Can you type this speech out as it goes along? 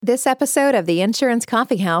This episode of the Insurance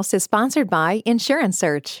Coffee House is sponsored by Insurance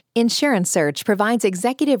Search. Insurance Search provides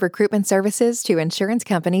executive recruitment services to insurance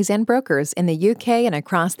companies and brokers in the UK and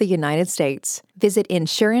across the United States. Visit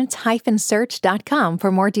insurance-search.com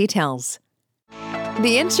for more details.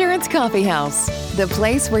 The Insurance Coffee House, the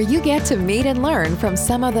place where you get to meet and learn from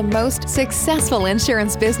some of the most successful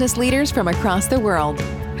insurance business leaders from across the world.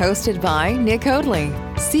 Hosted by Nick Hoadley,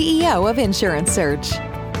 CEO of Insurance Search.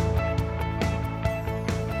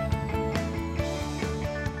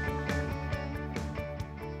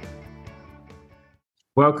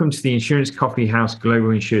 Welcome to the Insurance Coffee House Global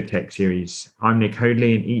InsurTech series. I'm Nick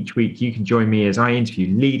Hoadley, and each week you can join me as I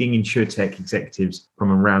interview leading InsurTech executives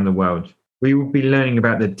from around the world. We will be learning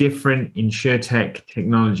about the different InsurTech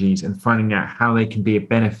technologies and finding out how they can be a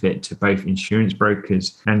benefit to both insurance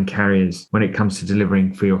brokers and carriers when it comes to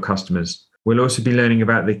delivering for your customers. We'll also be learning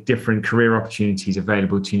about the different career opportunities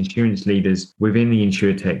available to insurance leaders within the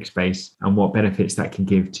InsurTech space and what benefits that can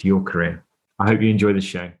give to your career. I hope you enjoy the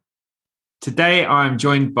show. Today, I am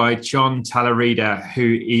joined by John Tallarida,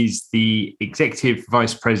 who is the Executive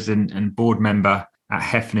Vice President and Board Member at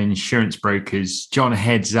Heffernan Insurance Brokers. John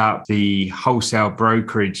heads up the wholesale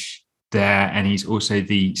brokerage there, and he's also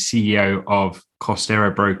the CEO of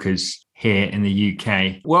Costera Brokers here in the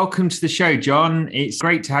UK. Welcome to the show, John. It's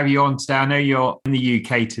great to have you on today. I know you're in the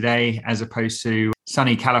UK today as opposed to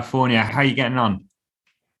sunny California. How are you getting on?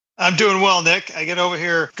 I'm doing well, Nick. I get over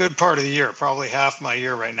here a good part of the year, probably half my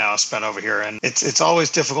year right now is spent over here. And it's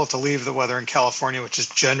always difficult to leave the weather in California, which is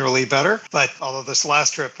generally better. But although this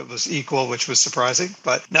last trip, it was equal, which was surprising.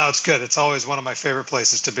 But now it's good. It's always one of my favorite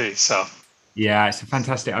places to be. So. Yeah, it's a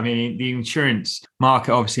fantastic. I mean, the insurance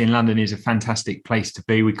market, obviously, in London is a fantastic place to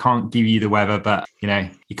be. We can't give you the weather, but, you know,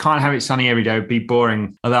 you can't have it sunny every day. It would be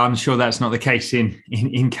boring, although I'm sure that's not the case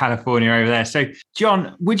in California over there. So,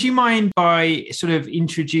 John, would you mind by sort of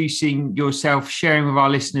introducing yourself, sharing with our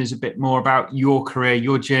listeners a bit more about your career,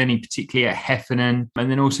 your journey, particularly at Heffernan,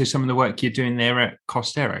 and then also some of the work you're doing there at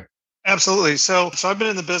Costera? Absolutely. So I've been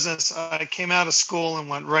in the business. I came out of school and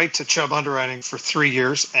went right to Chubb underwriting for 3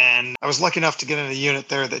 years. And I was lucky enough to get in a unit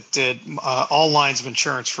there that did all lines of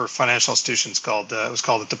insurance for financial institutions it was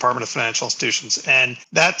called the Department of Financial Institutions. And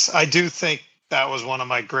I do think that was one of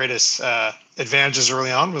my greatest advantages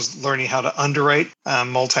early on, was learning how to underwrite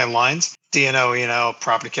multi-lines, D&O,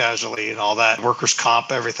 property casualty and all that, workers'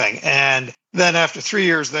 comp, everything. And then after 3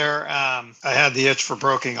 years there, I had the itch for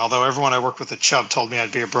broking. Although everyone I worked with at Chubb told me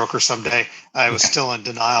I'd be a broker someday, I was still in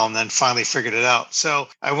denial and then finally figured it out. So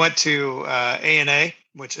I went to A&A,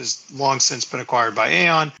 which has long since been acquired by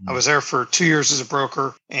Aon. I was there for 2 years as a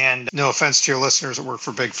broker. And no offense to your listeners that work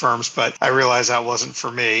for big firms, but I realized that wasn't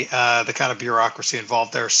for me, the kind of bureaucracy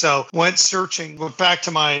involved there. So went back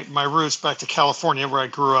to my roots, back to California where I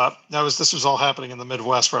grew up. This was all happening in the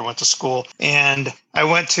Midwest where I went to school. And I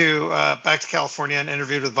went back to California and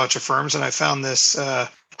interviewed with a bunch of firms. And I found this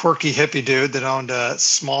quirky hippie dude that owned a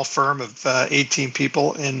small firm of 18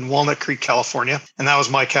 people in Walnut Creek, California. And that was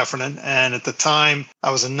Mike Heffernan. And at the time, I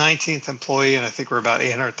was a 19th employee, and I think we're about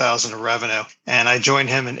 800,000 of revenue. And I joined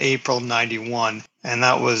him in April 91. And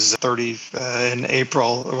that was in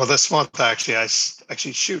April. Well, this month, actually, I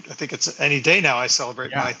think it's any day now I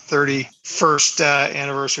celebrate my 31st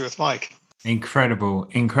anniversary with Mike. Incredible.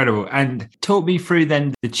 And talk me through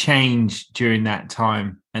then the change during that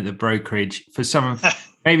time at the brokerage for some of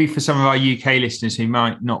our UK listeners who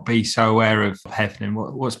might not be so aware of Heffernan.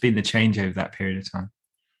 What's been the change over that period of time?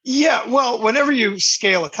 Yeah, well, whenever you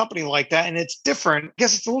scale a company like that, and it's different, I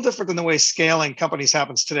guess it's a little different than the way scaling companies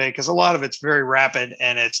happens today, because a lot of it's very rapid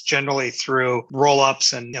and it's generally through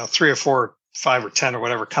roll-ups and 3 or 4, 5 or 10 or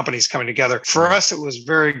whatever companies coming together. For us, it was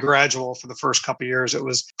very gradual for the first couple of years. It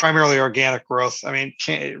was primarily organic growth. I mean,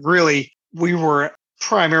 really, we were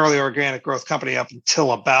primarily organic growth company up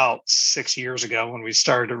until about 6 years ago when we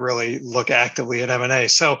started to really look actively at M&A.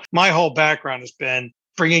 So my whole background has been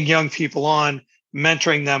bringing young people on,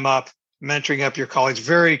 mentoring them up, mentoring up your colleagues,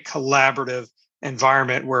 very collaborative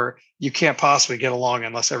environment where you can't possibly get along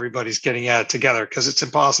unless everybody's getting at it together, because it's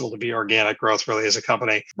impossible to be organic growth really as a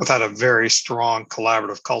company without a very strong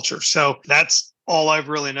collaborative culture. So that's all I've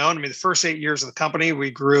really known. I mean, the first 8 years of the company,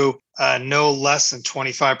 we grew no less than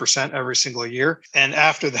 25% every single year. And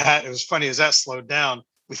after that, it was funny, as that slowed down,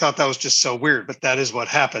 we thought that was just so weird, but that is what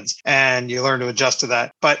happens. And you learn to adjust to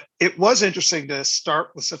that. But it was interesting to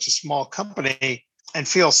start with such a small company and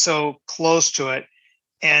feel so close to it.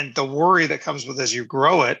 And the worry that comes with as you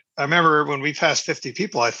grow it. I remember when we passed 50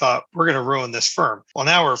 people, I thought, we're going to ruin this firm. Well,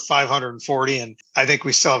 now we're 540, and I think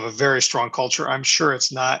we still have a very strong culture. I'm sure it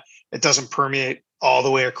doesn't permeate all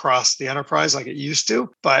the way across the enterprise like it used to,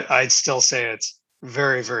 but I'd still say it's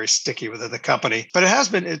very, very sticky within the company. But it has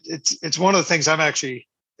been, it's one of the things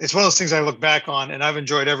it's one of those things I look back on, and I've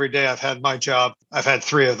enjoyed every day I've had my job. I've had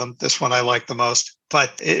 3 of them. This one I like the most,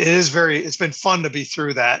 but it's been fun to be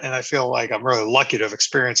through that. And I feel like I'm really lucky to have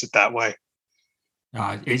experienced it that way.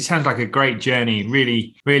 It sounds like a great journey.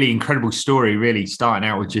 Really, really incredible story, really starting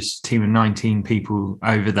out with just a team of 19 people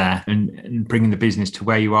over there and bringing the business to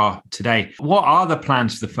where you are today. What are the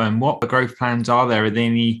plans for the firm? What growth plans are there? Are there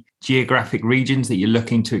any geographic regions that you're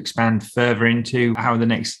looking to expand further into? How are the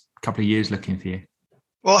next couple of years looking for you?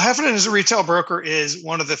 Well, Heffernan as a retail broker is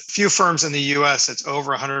one of the few firms in the US that's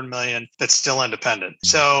over 100 million that's still independent.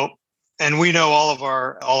 So, and we know all of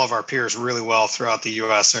our peers really well throughout the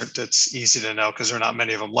US. It's easy to know because there are not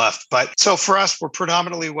many of them left. But so for us, we're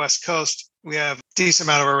predominantly West Coast. We have a decent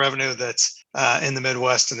amount of our revenue that's in the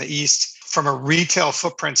Midwest and the East. From a retail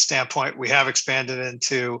footprint standpoint, we have expanded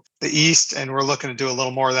into the East, and we're looking to do a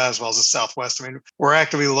little more of that as well as the Southwest. I mean, we're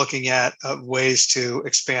actively looking at ways to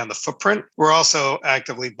expand the footprint. We're also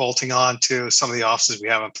actively bolting on to some of the offices we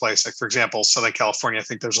have in place. Like, for example, Southern California, I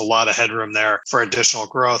think there's a lot of headroom there for additional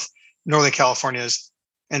growth. Northern California is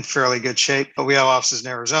in fairly good shape, but we have offices in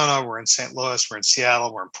Arizona. We're in St. Louis. We're in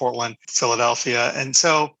Seattle. We're in Portland, Philadelphia. And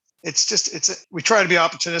so we try to be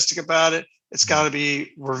opportunistic about it. It's got to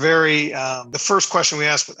be, the first question we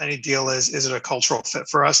ask with any deal is it a cultural fit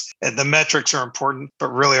for us? And the metrics are important, but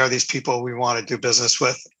really are these people we want to do business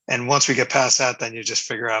with? And once we get past that, then you just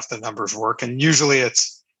figure out if the numbers work. And usually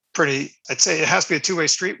it's I'd say it has to be a two-way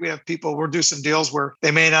street. We have people, we'll do some deals where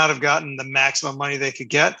they may not have gotten the maximum money they could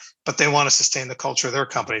get, but they want to sustain the culture of their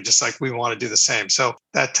company, just like we want to do the same. So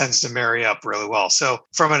that tends to marry up really well. So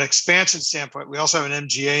from an expansion standpoint, we also have an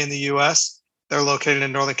MGA in the US. They're located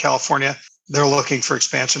in Northern California. They're looking for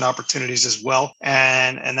expansion opportunities as well.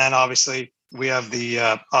 And then obviously we have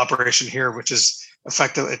the operation here, which is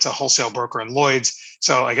effective. It's a wholesale broker in Lloyd's.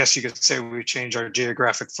 So I guess you could say we changed our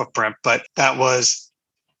geographic footprint, but that was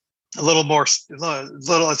a little more,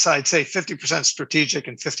 I'd say 50% strategic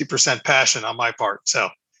and 50% passion on my part. So.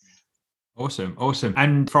 Awesome.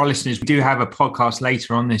 And for our listeners, we do have a podcast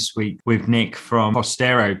later on this week with Nick from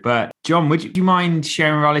Costero. But John, would you mind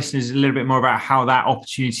sharing with our listeners a little bit more about how that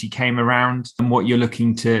opportunity came around and what you're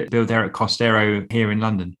looking to build there at Costero here in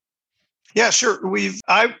London? Yeah, sure.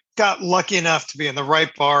 I got lucky enough to be in the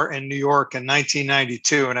right bar in New York in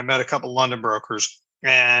 1992, and I met a couple of London brokers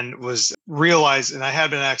and and I had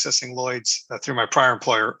been accessing Lloyd's through my prior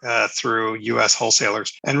employer through US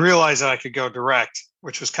wholesalers, and realized that I could go direct,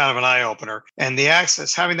 which was kind of an eye opener. And the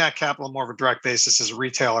access, having that capital on more of a direct basis as a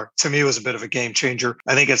retailer, to me was a bit of a game changer.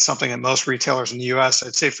 I think it's something that most retailers in the US,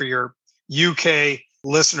 I'd say for your UK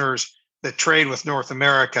listeners that trade with North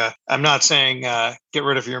America, I'm not saying get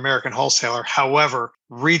rid of your American wholesaler. However,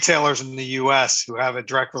 retailers in the US who have a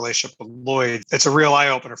direct relationship with Lloyd, it's a real eye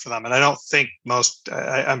opener for them. And I don't think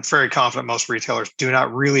I'm very confident most retailers do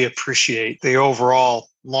not really appreciate the overall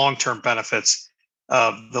long-term benefits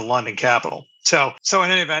of the London capital. So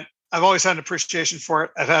in any event, I've always had an appreciation for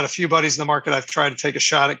it. I've had a few buddies in the market I've tried to take a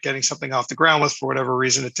shot at getting something off the ground with. For whatever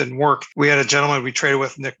reason, it didn't work. We had a gentleman we traded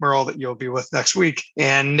with, Nick Merle, that you'll be with next week.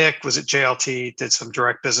 And Nick was at JLT, did some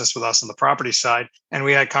direct business with us on the property side. And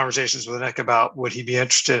we had conversations with Nick about would he be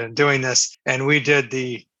interested in doing this. And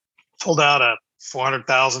we pulled out a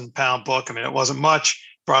 400,000 pound book. I mean, it wasn't much,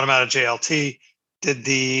 brought him out of JLT. Did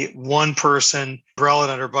the one-person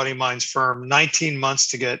umbrella under a buddy of mine's firm, 19 months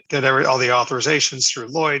to get all the authorizations through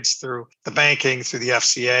Lloyd's, through the banking, through the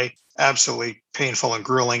FCA. Absolutely painful and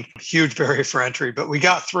grueling, huge barrier for entry, but we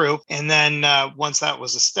got through. And then once that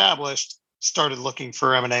was established, started looking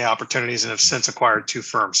for M&A opportunities and have since acquired 2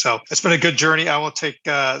 firms. So it's been a good journey. I won't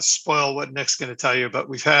spoil what Nick's going to tell you, but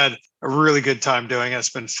we've had a really good time doing it. It's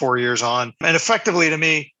been 4 years on. And effectively to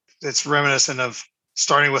me, it's reminiscent of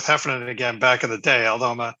starting with Heffernan again back in the day,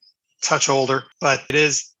 although I'm a touch older, but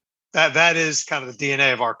that is kind of the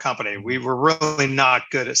DNA of our company. We were really not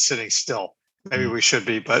good at sitting still. Maybe we should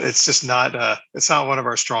be, but it's just not, it's not one of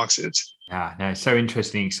our strong suits. Yeah, no, so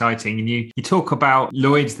interesting, exciting. And you talk about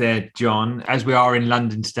Lloyd's there, John, as we are in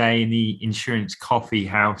London today in the Insurance Coffee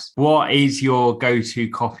House. What is your go-to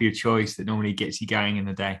coffee of choice that normally gets you going in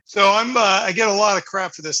the day? So I get a lot of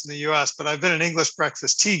crap for this in the US, but I've been an English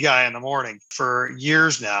breakfast tea guy in the morning for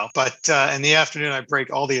years now. But in the afternoon, I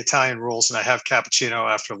break all the Italian rules and I have cappuccino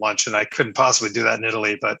after lunch. And I couldn't possibly do that in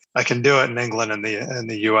Italy, but I can do it in England and in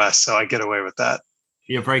the US. So I get away with that.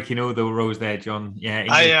 You're breaking all the rules there, John. Yeah,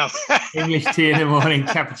 I am. English tea in the morning,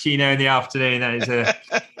 cappuccino in the afternoon. That is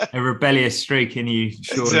a rebellious streak in you,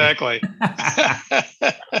 surely. Exactly.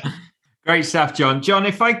 Great stuff, John. John,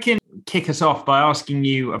 if I can kick us off by asking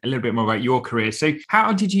you a little bit more about your career. So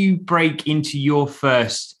how did you break into your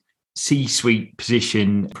first C-suite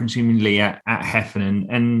position, presumably at Heffernan?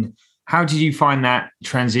 And how did you find that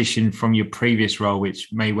transition from your previous role, which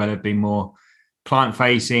may well have been more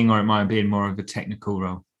client-facing, or it might have been more of a technical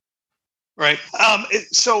role? Right.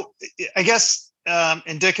 So I guess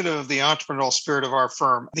indicative of the entrepreneurial spirit of our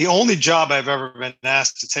firm, the only job I've ever been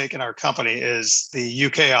asked to take in our company is the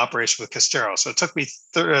UK operation with Castero. So it took me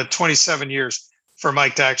 27 years for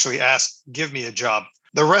Mike to actually give me a job.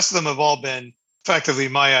 The rest of them have all been effectively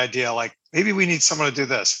my idea, like, maybe we need someone to do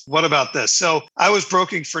this. What about this? So I was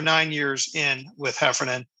broking for 9 years in with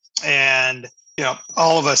Heffernan, and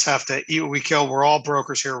all of us have to eat what we kill. We're all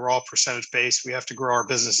brokers here. We're all percentage based. We have to grow our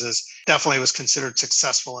businesses. Definitely was considered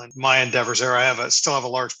successful in my endeavors there. I still have a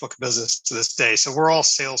large book of business to this day. So we're all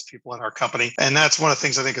salespeople in our company. And that's one of the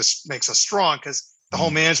things I think makes us strong, because the whole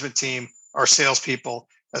management team are salespeople,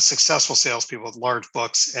 successful salespeople with large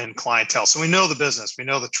books and clientele. So we know the business. We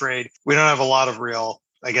know the trade. We don't have a lot of real,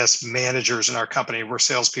 I guess, managers in our company. We're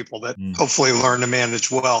salespeople that hopefully learn to manage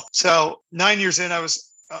well. So 9 years in, I was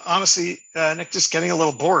honestly, Nick, just getting a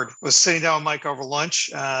little bored. Was sitting down with Mike over lunch,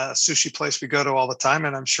 a sushi place we go to all the time,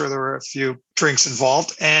 and I'm sure there were a few drinks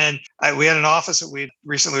involved. And we had an office that we'd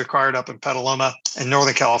recently acquired up in Petaluma in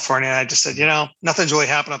Northern California. And I just said, nothing's really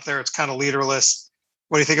happened up there. It's kind of leaderless.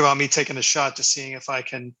 What do you think about me taking a shot to seeing if I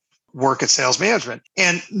can work at sales management?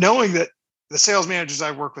 And knowing that the sales managers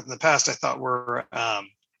I worked with in the past, I thought were,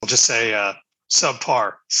 we'll just say,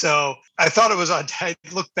 subpar. So I thought I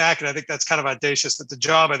look back and I think that's kind of audacious, that the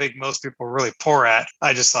job I think most people are really poor at.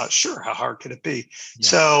 I just thought, sure, how hard could it be? Yeah.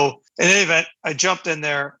 So in any event, I jumped in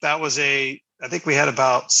there. That was I think we had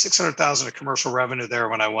about 600,000 of commercial revenue there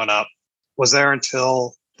when I went up. Was there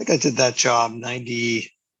until, I think I did that job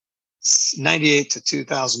 98 to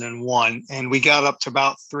 2001. And we got up to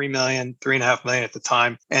about 3.5 million at the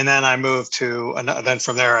time. And then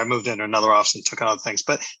from there, I moved into another office and took on other things.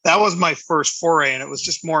 But that was my first foray. And it was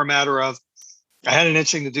just more a matter of, I had an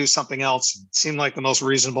itching to do something else. It seemed like the most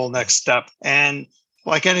reasonable next step. And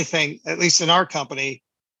like anything, at least in our company,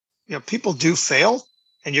 people do fail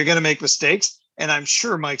and you're going to make mistakes. And I'm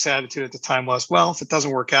sure Mike's attitude at the time was, well, if it doesn't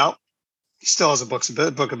work out, he still has a book of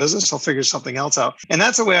business. He'll figure something else out. And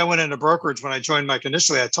that's the way I went into brokerage. When I joined Mike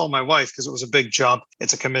initially, I told my wife, because it was a big jump.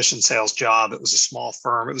 It's a commission sales job. It was a small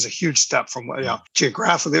firm. It was a huge step from,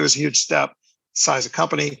 geographically, it was a huge step, size of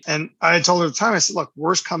company. And I had told her at the time, I said, look,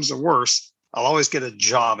 worst comes to worst, I'll always get a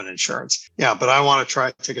job in insurance. Yeah, but I want to try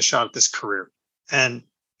to take a shot at this career. And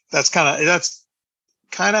that's kind of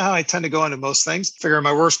how I tend to go into most things. Figure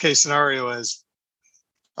my worst case scenario is,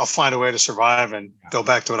 I'll find a way to survive and go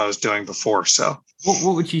back to what I was doing before. So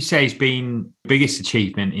what would you say has been the biggest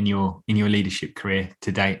achievement in your leadership career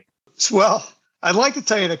to date? Well, I'd like to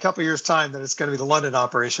tell you in a couple of years' time that it's going to be the London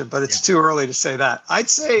operation, but it's too early to say that. I'd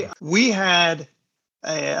say we had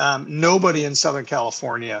nobody in Southern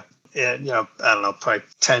California, I don't know, probably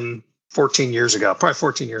 14 years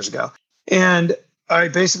ago. And I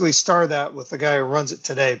basically started that with the guy who runs it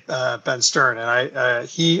today, Ben Stern. And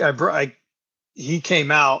he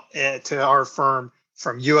came out to our firm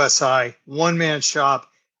from USI, one-man shop.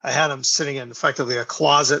 I had him sitting in effectively a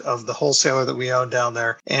closet of the wholesaler that we own down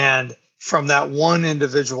there. And from that one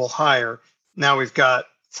individual hire, now we've got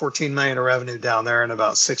 14 million of revenue down there and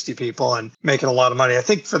about 60 people and making a lot of money. I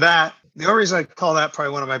think for that, the only reason I call that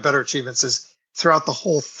probably one of my better achievements is throughout the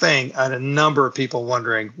whole thing, I had a number of people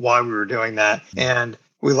wondering why we were doing that. And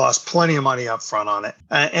we lost plenty of money up front on it.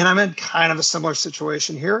 And I'm in kind of a similar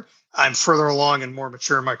situation here. I'm further along and more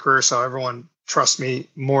mature in my career, so everyone trusts me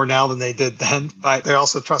more now than they did then. But they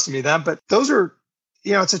also trusted me then. But those are,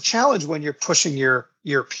 it's a challenge when you're pushing your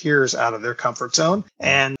peers out of their comfort zone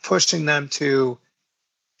and pushing them to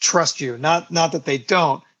trust you. Not that they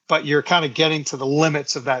don't, but you're kind of getting to the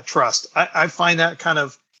limits of that trust. I find that kind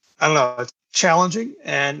of, I don't know, it's challenging,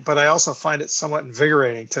 but I also find it somewhat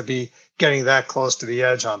invigorating to be getting that close to the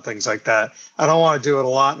edge on things like that. I don't want to do it a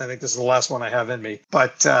lot, and I think this is the last one I have in me.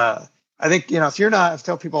 But I think, I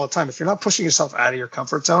tell people all the time, if you're not pushing yourself out of your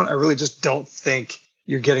comfort zone, I really just don't think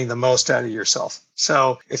you're getting the most out of yourself.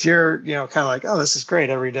 So if you're, kind of like, oh, this is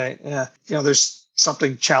great every day. Yeah, there's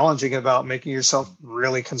something challenging about making yourself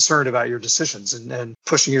really concerned about your decisions and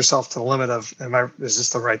pushing yourself to the limit of, is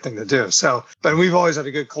this the right thing to do? So, but we've always had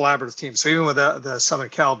a good collaborative team. So even with the Southern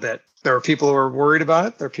Cal bit, there were people who were worried about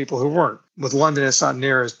it. There are people who weren't. With London, it's not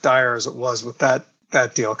near as dire as it was with that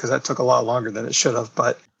deal, because that took a lot longer than it should have.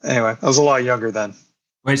 But anyway, I was a lot younger then.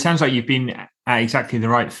 Well, it sounds like you've been at exactly the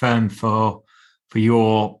right firm for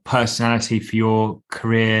your personality, for your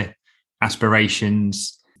career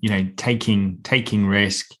aspirations, taking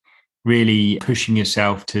risk, really pushing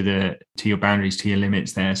yourself to your boundaries, to your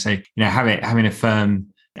limits there. So, having a firm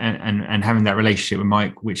and having that relationship with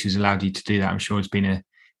Mike, which has allowed you to do that, I'm sure has been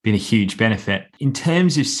a huge benefit. In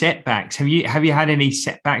terms of setbacks, have you had any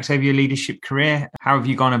setbacks over your leadership career? How have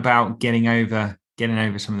you gone about getting over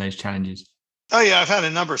some of those challenges? Oh yeah, I've had a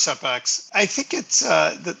number of setbacks. I think it's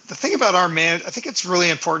the thing about our man. I think it's really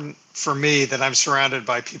important for me that I'm surrounded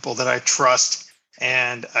by people that I trust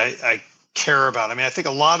and I care about. I mean, I think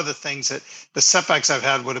a lot of the things that the setbacks I've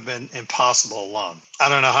had would have been impossible alone. I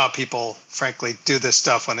don't know how people, frankly, do this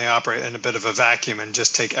stuff when they operate in a bit of a vacuum and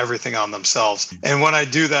just take everything on themselves. And when I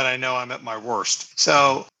do that, I know I'm at my worst.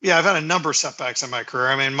 So yeah, I've had a number of setbacks in my career.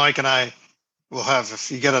 I mean, Mike and I will have, if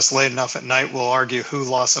you get us late enough at night, we'll argue who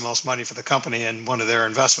lost the most money for the company in one of their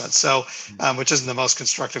investments. So, which isn't the most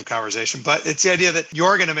constructive conversation, but it's the idea that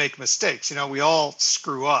you're going to make mistakes. We all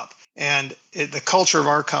screw up. And the culture of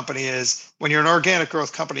our company is when you're an organic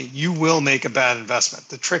growth company, you will make a bad investment.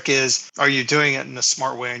 The trick is, are you doing it in a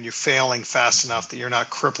smart way and you're failing fast enough that you're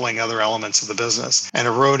not crippling other elements of the business and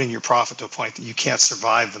eroding your profit to a point that you can't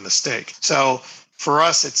survive the mistake? So for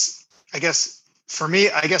us, it's, I guess, for me,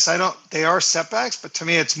 they are setbacks, but to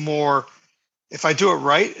me, it's more, if I do it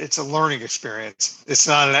right, it's a learning experience. It's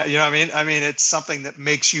not, you know what I mean? I mean, it's something that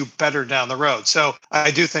makes you better down the road. So I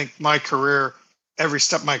do think my career, every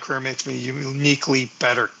step of my career makes me uniquely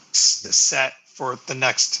better set for the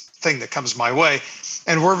next thing that comes my way.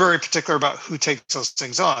 And we're very particular about who takes those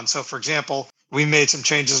things on. So for example, we made some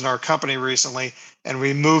changes in our company recently, and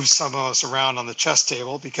we moved some of us around on the chess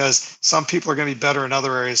table because some people are going to be better in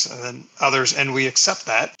other areas than others, and we accept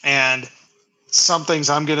that. And some things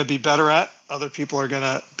I'm going to be better at, other people are going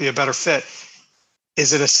to be a better fit.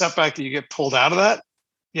 Is it a setback that you get pulled out of that?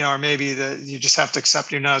 Or maybe you just have to accept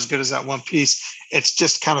you're not as good as that one piece. It's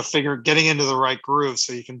just kind of getting into the right groove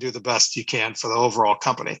so you can do the best you can for the overall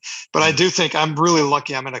company. But I do think I'm really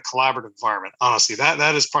lucky I'm in a collaborative environment. Honestly,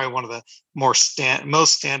 that is probably one of the most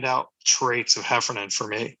standout traits of Heffernan for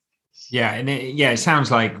me. Yeah, and it sounds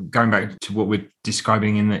like, going back to what we're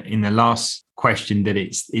describing in the last question, that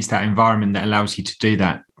it's that environment that allows you to do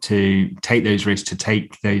that, to take those risks, to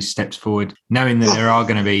take those steps forward, knowing that there are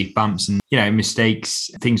going to be bumps and mistakes.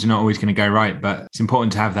 Things are not always going to go right, but it's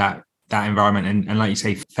important to have that environment. And like you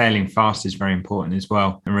say, failing fast is very important as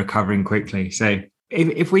well, and recovering quickly. So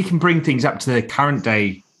if we can bring things up to the current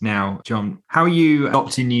day now, John, how are you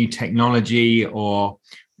adopting new technology, or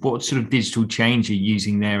what sort of digital change are you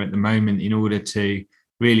using there at the moment in order to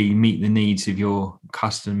really meet the needs of your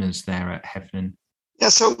customers there at Heffernan? Yeah,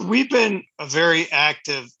 so we've been a very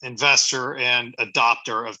active investor and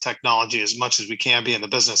adopter of technology as much as we can be in the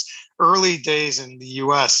business. Early days in the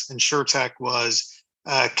US, InsurTech was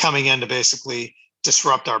coming in to basically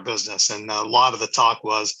disrupt our business. And a lot of the talk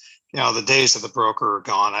was, the days of the broker are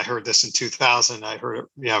gone. I heard this in 2000. I've heard it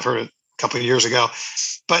a couple of years ago.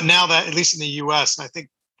 But now that, at least in the US, and I think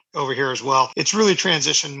over here as well, it's really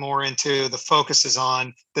transitioned more into the focus is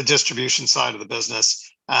on the distribution side of the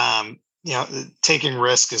business. Taking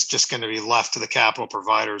risk is just going to be left to the capital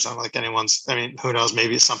providers. I don't think who knows,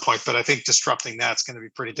 maybe at some point, but I think disrupting that's going to be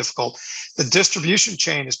pretty difficult. The distribution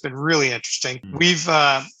chain has been really interesting.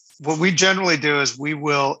 What we generally do is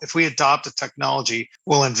if we adopt a technology,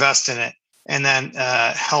 we'll invest in it and then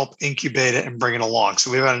help incubate it and bring it along. So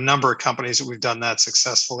we've had a number of companies that we've done that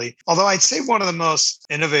successfully. Although I'd say one of the most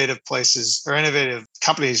innovative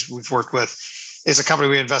companies we've worked with is a company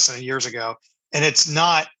we invested in years ago. And it's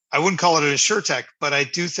not, I wouldn't call it an InsurTech, but I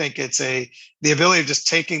do think it's the ability of just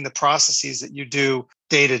taking the processes that you do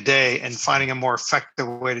day to day and finding a more effective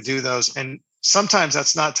way to do those. And sometimes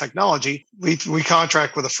that's not technology. We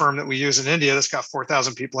contract with a firm that we use in India that's got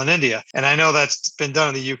 4,000 people in India. And I know that's been done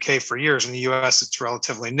in the UK for years. In the US, it's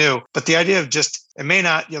relatively new. But the idea of it may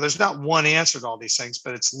not, there's not one answer to all these things,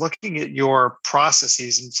 but it's looking at your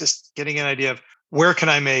processes and just getting an idea of where can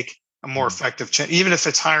I make a more effective change, even if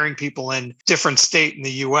it's hiring people in different state in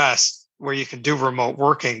the US where you can do remote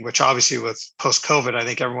working, which obviously with post-COVID, I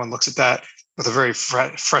think everyone looks at that with a very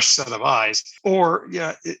fresh set of eyes, or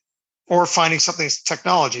finding something as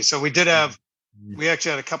technology. So we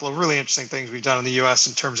actually had a couple of really interesting things we've done in the US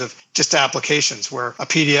in terms of just applications where a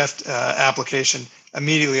PDF application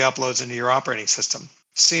immediately uploads into your operating system.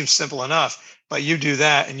 Seems simple enough, but you do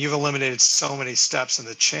that and you've eliminated so many steps in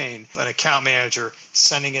the chain. An account manager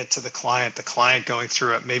sending it to the client going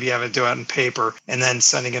through it, maybe having to do it on paper and then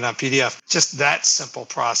sending it on PDF. Just that simple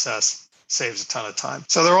process saves a ton of time.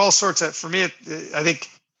 So there are all sorts of, for me, I think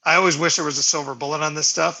I always wish there was a silver bullet on this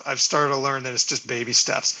stuff. I've started to learn that it's just baby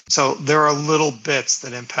steps. So there are little bits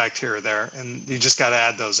that impact here or there, and you just got to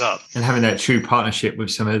add those up. And having that true partnership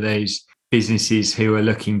with some of those businesses who are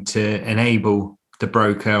looking to enable the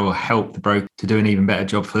broker or help the broker to do an even better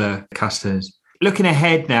job for their customers. Looking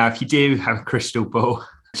ahead now, if you do have a crystal ball,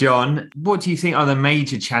 John, what do you think are the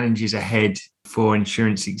major challenges ahead for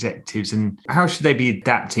insurance executives, and how should they be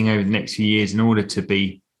adapting over the next few years in order to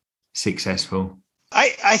be successful?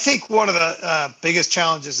 I think one of the biggest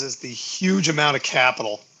challenges is the huge amount of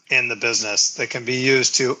capital in the business that can be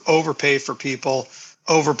used to overpay for people,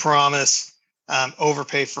 overpromise,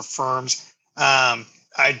 overpay for firms.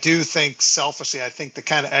 I do think selfishly, I think the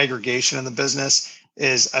kind of aggregation in the business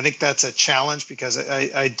I think that's a challenge, because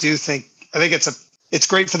I think it's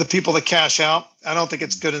great for the people that cash out. I don't think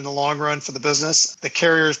it's good in the long run for the business. The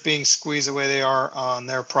carriers being squeezed the way they are on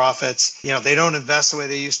their profits. They don't invest the way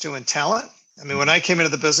they used to in talent. I mean, when I came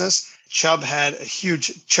into the business, Chubb had a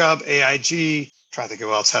huge AIG, trying to think of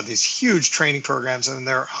who else had these huge training programs, and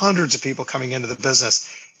there are hundreds of people coming into the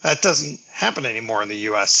business. That doesn't happen anymore in the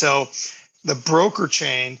US. So the broker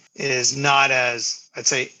chain is not as, I'd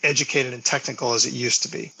say, educated and technical as it used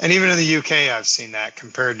to be. And even in the UK, I've seen that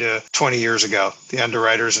compared to 20 years ago, the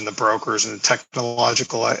underwriters and the brokers and the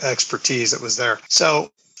technological expertise that was there.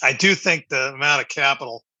 So I do think the amount of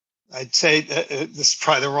capital, I'd say this is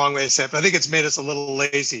probably the wrong way to say it, but I think it's made us a little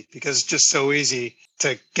lazy, because it's just so easy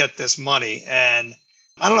to get this money. And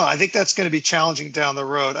I don't know, I think that's going to be challenging down the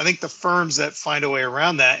road. I think the firms that find a way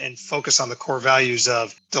around that and focus on the core values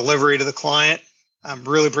of delivery to the client,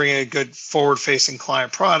 really bringing a good forward-facing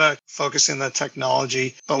client product, focusing on the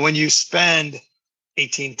technology. But when you spend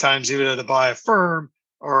 18 times EBITDA to buy a firm,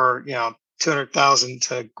 or 200,000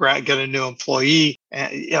 to get a new employee,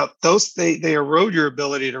 those they erode your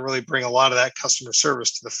ability to really bring a lot of that customer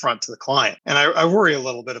service to the front to the client. And I worry a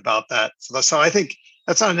little bit about that. So I think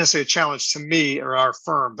that's not necessarily a challenge to me or our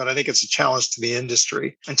firm, but I think it's a challenge to the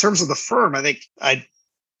industry. In terms of the firm, I think I'd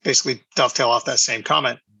basically dovetail off that same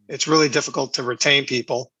comment. It's really difficult to retain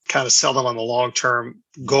people, kind of sell them on the long-term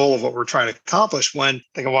goal of what we're trying to accomplish, when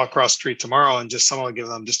they can walk across the street tomorrow and just someone will give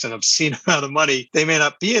them just an obscene amount of money. They may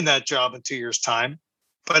not be in that job in 2 years' time,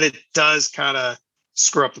 but it does kind of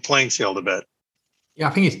screw up the playing field a bit. Yeah,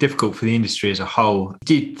 I think it's difficult for the industry as a whole.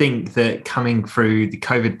 Do you think that coming through the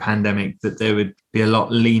COVID pandemic, that there would be a lot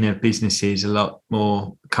leaner businesses, a lot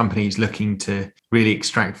more companies looking to really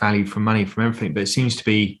extract value from money from everything? But it seems to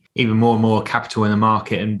be even more and more capital in the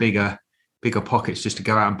market and bigger pockets just to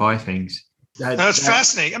go out and buy things. That's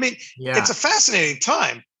fascinating. I mean, It's a fascinating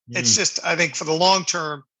time. It's just, I think for the long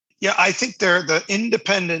term, I think they're the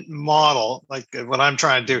independent model, like what I'm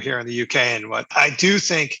trying to do here in the UK. And what I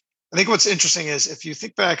think what's interesting is, if you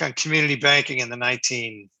think back on community banking in the late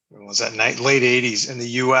 80s in the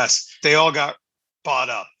US, they all got bought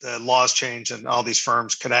up. The laws changed and all these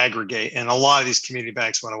firms could aggregate, and a lot of these community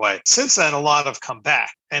banks went away. Since then, a lot have come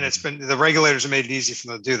back, and the regulators have made it easy for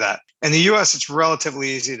them to do that. In the US, it's relatively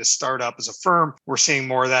easy to start up as a firm. We're seeing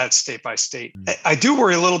more of that state by state. I do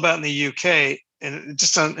worry a little bit in the UK, and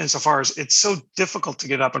just insofar as it's so difficult to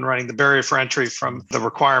get up and running, the barrier for entry from the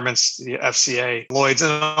requirements, the FCA, Lloyd's,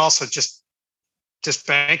 and also just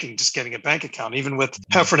banking, just getting a bank account. Even with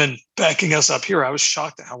Heffernan backing us up here, I was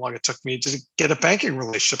shocked at how long it took me to get a banking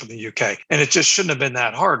relationship in the UK. And it just shouldn't have been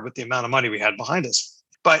that hard with the amount of money we had behind us.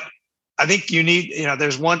 But I think you need,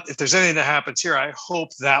 if there's anything that happens here, I hope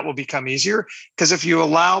that will become easier. Because if you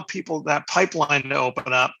allow people, that pipeline to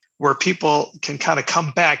open up, where people can kind of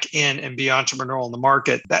come back in and be entrepreneurial in the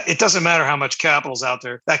market, that it doesn't matter how much capital's out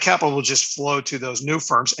there, that capital will just flow to those new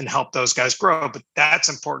firms and help those guys grow. But that's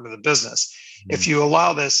important to the business. If you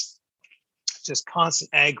allow this just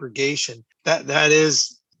constant aggregation, that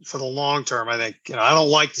is, for the long term, I think, I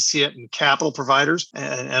don't like to see it in capital providers,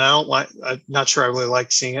 and I'm not sure I really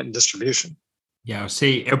like seeing it in distribution. Yeah, I'll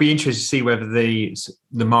see. It'll be interesting to see whether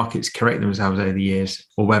the markets correct themselves over the years,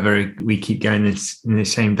 or whether we keep going in the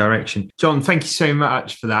same direction. John, thank you so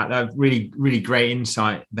much for that. That really, really great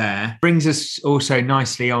insight there. Brings us also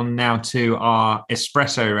nicely on now to our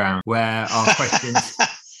espresso round, where our questions,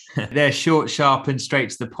 they're short, sharp, and straight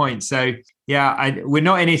to the point. So we're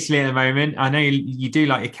not in Italy at the moment. I know you do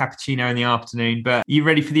like your cappuccino in the afternoon, but are you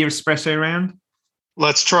ready for the espresso round?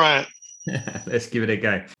 Let's try it. Let's give it a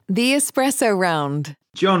go. The espresso round.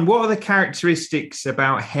 John, what are the characteristics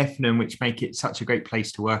about Heffernan which make it such a great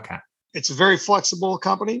place to work at? It's a very flexible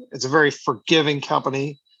company. It's a very forgiving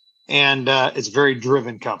company, and it's a very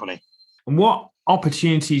driven company. And what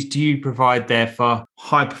opportunities do you provide there for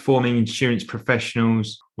high-performing insurance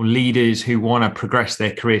professionals or leaders who want to progress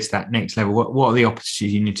their careers to that next level? What are the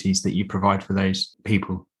opportunities that you provide for those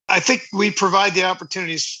people? I think we provide the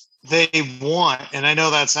opportunities they want. And I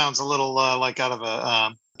know that sounds a little like out of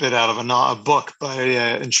a book, but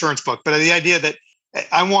an insurance book. But the idea that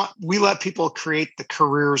We let people create the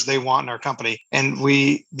careers they want in our company, and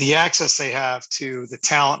the access they have to the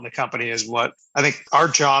talent in the company is what I think our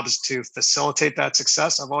job is to facilitate that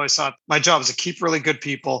success. I've always thought my job is to keep really good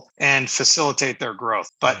people and facilitate their growth,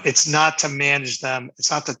 but it's not to manage them.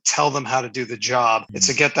 It's not to tell them how to do the job. It's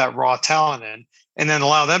to get that raw talent in and then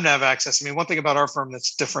allow them to have access. I mean, one thing about our firm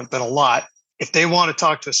that's different than a lot, if they want to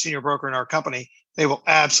talk to a senior broker in our company, they will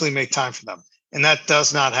absolutely make time for them. And that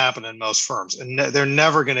does not happen in most firms. And they're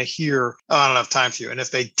never going to hear, oh, I don't have time for you. And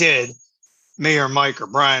if they did, me or Mike or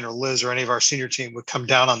Brian or Liz or any of our senior team would come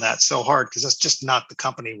down on that so hard because that's just not the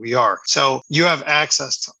company we are. So you have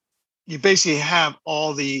access to, you basically have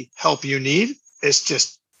all the help you need. It's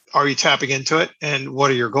just, are you tapping into it? And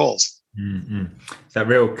what are your goals? Mm-hmm. It's that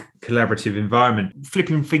real collaborative environment.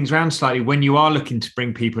 Flipping things around slightly, when you are looking to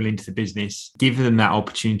bring people into the business, give them that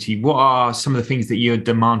opportunity, what are some of the things that you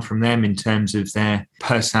demand from them in terms of their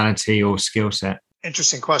personality or skill set?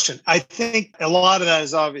 Interesting question. I think a lot of that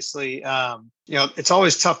is obviously, it's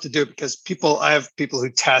always tough to do because I have people who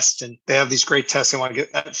test and they have these great tests they want to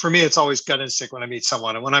get. For me, it's always gut instinct when I meet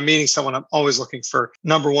someone. And when I'm meeting someone, I'm always looking for,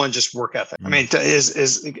 number one, just work ethic. I mean, is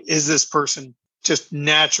this person just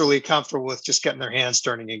naturally comfortable with just getting their hands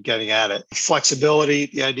dirty and getting at it? Flexibility,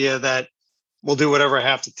 the idea that we'll do whatever I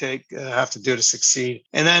have to do to succeed.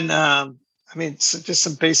 And then, just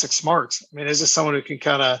some basic smarts. I mean, is this someone who can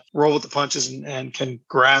kind of roll with the punches and can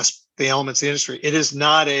grasp the elements of the industry? It is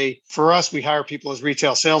not for us, we hire people as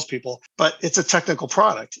retail salespeople, but it's a technical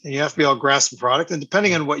product and you have to be able to grasp the product. And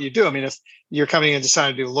depending on what you do, I mean, if you're coming in and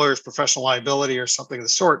deciding to do lawyers, professional liability or something of the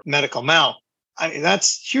sort, medical mal, I mean,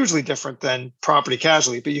 that's hugely different than property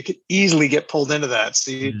casualty, but you could easily get pulled into that.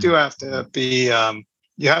 So you do have to be,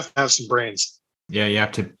 you have to have some brains. Yeah, you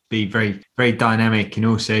have to be very, very dynamic and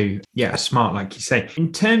also, smart, like you say.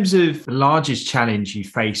 In terms of the largest challenge you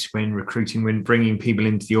face when recruiting, when bringing people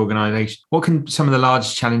into the organization, what can some of the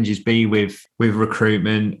largest challenges be with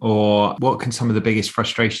recruitment, or what can some of the biggest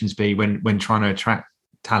frustrations be when trying to attract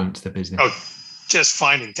talent to the business? Just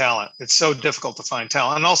finding talent. It's so difficult to find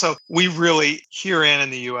talent. And also, we really, here in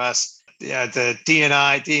the US, the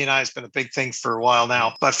D&I has been a big thing for a while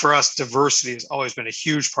now. But for us, diversity has always been a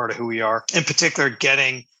huge part of who we are. In particular,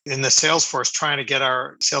 getting in the sales force, trying to get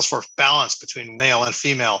our sales force balanced between male and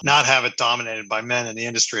female, not have it dominated by men in the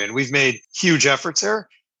industry. And we've made huge efforts there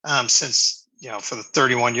since, for the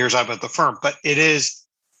 31 years I've been at the firm. But it is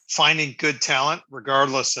finding good talent,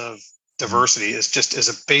 regardless of diversity, is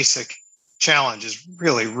a basic challenge, is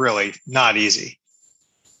really, really not easy.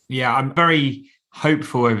 Yeah, I'm very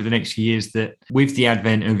hopeful over the next few years that with the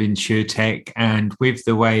advent of insurtech and with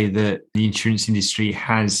the way that the insurance industry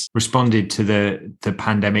has responded to the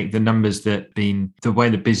pandemic, the numbers the way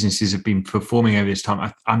the businesses have been performing over this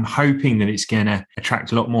time, I'm hoping that it's going to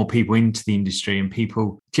attract a lot more people into the industry. And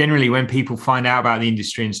people generally, when people find out about the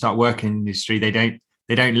industry and start working in the industry, they don't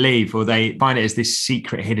leave, or they find it as this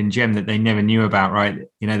secret hidden gem that they never knew about, right?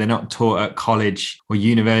 They're not taught at college or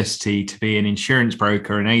university to be an insurance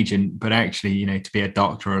broker, an agent, but actually, to be a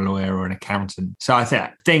doctor, a lawyer, or an accountant. So I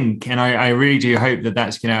think, and I really do hope that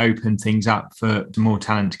that's going to open things up for more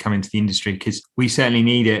talent to come into the industry, because we certainly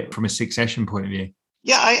need it from a succession point of view.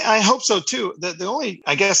 Yeah, I hope so too. The only,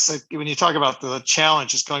 I guess, when you talk about the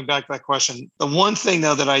challenge, just going back to that question, the one thing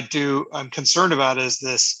though that I'm concerned about is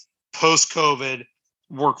this post-COVID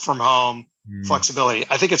work from home flexibility.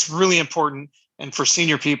 I think it's really important. And for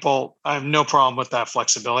senior people, I have no problem with that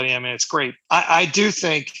flexibility. I mean, it's great. I do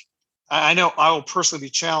think, I know I will personally be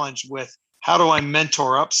challenged with how do I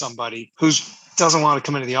mentor up somebody who doesn't want to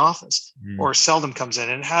come into the office or seldom comes in?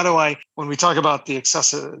 And how do when we talk about the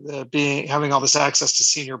having all this access to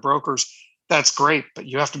senior brokers, that's great, but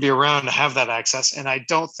you have to be around to have that access. And I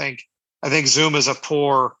think Zoom is a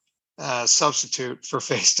poor substitute for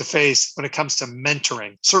face-to-face when it comes to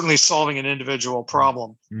mentoring, certainly solving an individual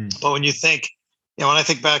problem. But when you think, when I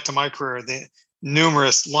think back to my career, the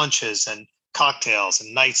numerous lunches and cocktails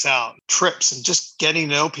and nights out, trips, and just getting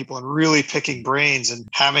to know people and really picking brains and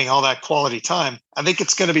having all that quality time, I think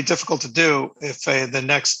it's going to be difficult to do if the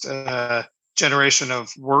next generation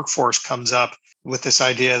of workforce comes up with this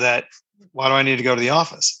idea that, why do I need to go to the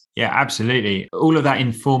office? Yeah, absolutely. All of that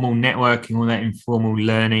informal networking, all that informal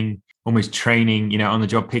learning, almost training, on the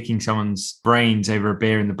job, picking someone's brains over a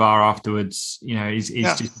beer in the bar afterwards, is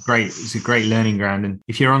just great. It's a great learning ground. And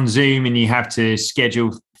if you're on Zoom and you have to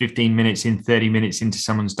schedule 15 minutes in, 30 minutes into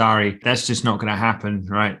someone's diary, that's just not going to happen,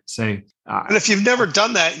 right? So, and if you've never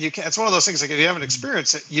done that, it's one of those things, like if you haven't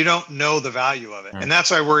experienced it, you don't know the value of it. And that's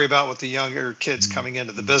what I worry about with the younger kids coming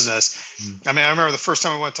into the business. I mean, I remember the first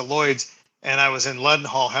time I went to Lloyd's, and I was in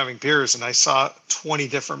Leadenhall having beers, and I saw 20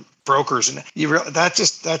 different brokers, and you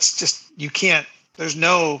can't. There's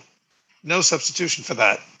no substitution for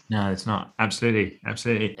that. No, it's not. Absolutely.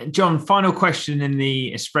 John, final question in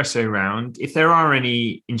the espresso round. If there are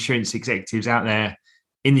any insurance executives out there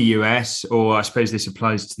in the US, or I suppose this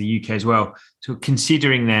applies to the UK as well, so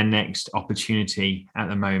considering their next opportunity at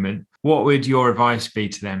the moment, what would your advice be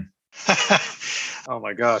to them? Oh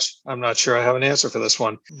my gosh, I'm not sure I have an answer for this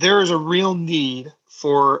one. There is a real need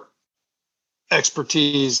for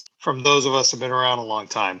expertise from those of us who have been around a long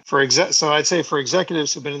time. So I'd say for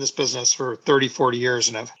executives who've been in this business for 30, 40 years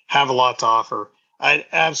and have a lot to offer, I'd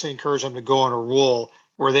absolutely encourage them to go on a role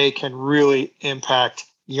where they can really impact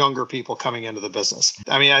younger people coming into the business.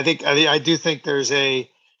 I mean, I do think there's an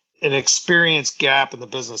experience gap in the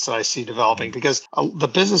business that I see developing, because the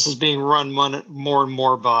business is being run more and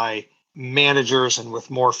more by managers and with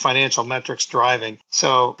more financial metrics driving.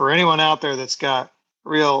 So for anyone out there that's got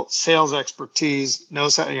real sales expertise,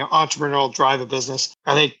 knows how, entrepreneurial drive a business,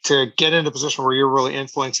 I think to get into a position where you're really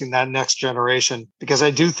influencing that next generation, because I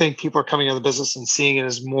do think people are coming into the business and seeing it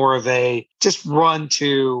as more of a just run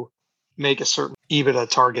to make a certain EBITDA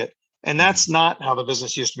target. And that's not how the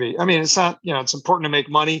business used to be. I mean, it's not, it's important to make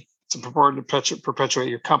money. It's important to perpetuate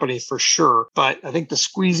your company for sure. But I think the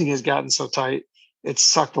squeezing has gotten so tight, it's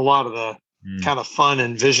sucked a lot of the kind of fun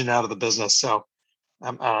and vision out of the business. So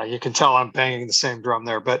you can tell I'm banging the same drum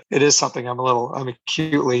there, but it is something I'm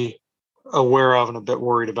acutely aware of and a bit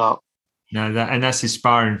worried about. No, that's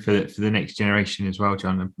inspiring for the next generation as well,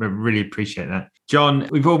 John. I really appreciate that. John,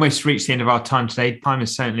 we've almost reached the end of our time today. Time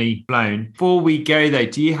has certainly flown. Before we go though,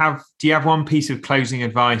 do you have one piece of closing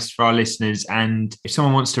advice for our listeners? And if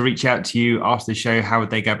someone wants to reach out to you after the show, how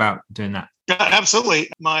would they go about doing that? Yeah,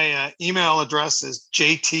 absolutely. My email address is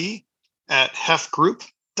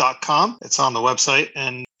jt@hefgroup.com. It's on the website,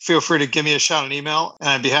 and feel free to give me a shout, an email, and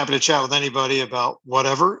I'd be happy to chat with anybody about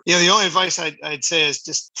whatever. The only advice I'd say is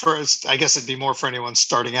just I guess it'd be more for anyone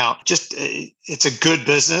starting out. Just it's a good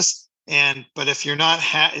business, but if you're not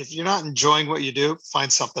enjoying what you do,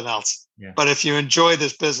 find something else. Yeah. But if you enjoy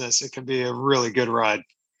this business, it can be a really good ride.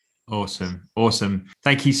 Awesome.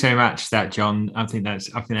 Thank you so much for that, John. I think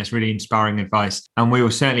that's really inspiring advice. And we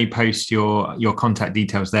will certainly post your contact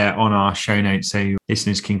details there on our show notes so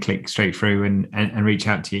listeners can click straight through and reach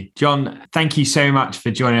out to you. John, thank you so much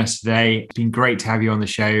for joining us today. It's been great to have you on the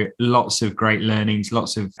show. Lots of great learnings,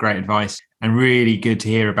 lots of great advice, and really good to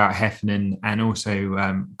hear about Heffernan and also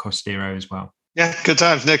Costero as well. Yeah, good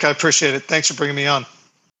times, Nick. I appreciate it. Thanks for bringing me on.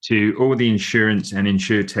 To all the insurance and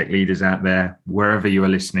insurtech leaders out there, wherever you are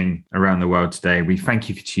listening around the world today, we thank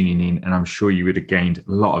you for tuning in, and I'm sure you would have gained a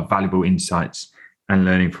lot of valuable insights and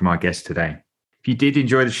learning from our guest today. If you did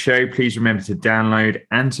enjoy the show, please remember to download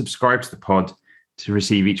and subscribe to the pod to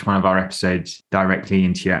receive each one of our episodes directly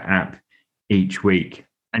into your app each week.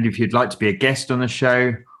 And if you'd like to be a guest on the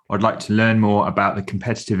show, or would like to learn more about the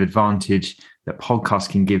competitive advantage that podcasts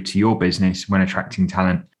can give to your business when attracting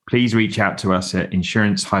talent, please reach out to us at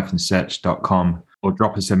insurance-search.com or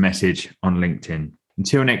drop us a message on LinkedIn.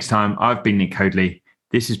 Until next time, I've been Nick Hoadley.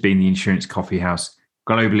 This has been the Insurance Coffee House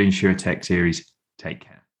Global InsurTech Series. Take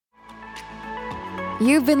care.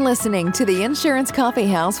 You've been listening to the Insurance Coffee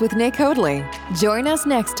House with Nick Hoadley. Join us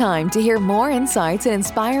next time to hear more insights and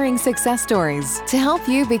inspiring success stories to help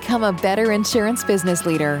you become a better insurance business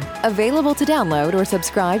leader. Available to download or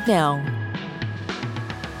subscribe now.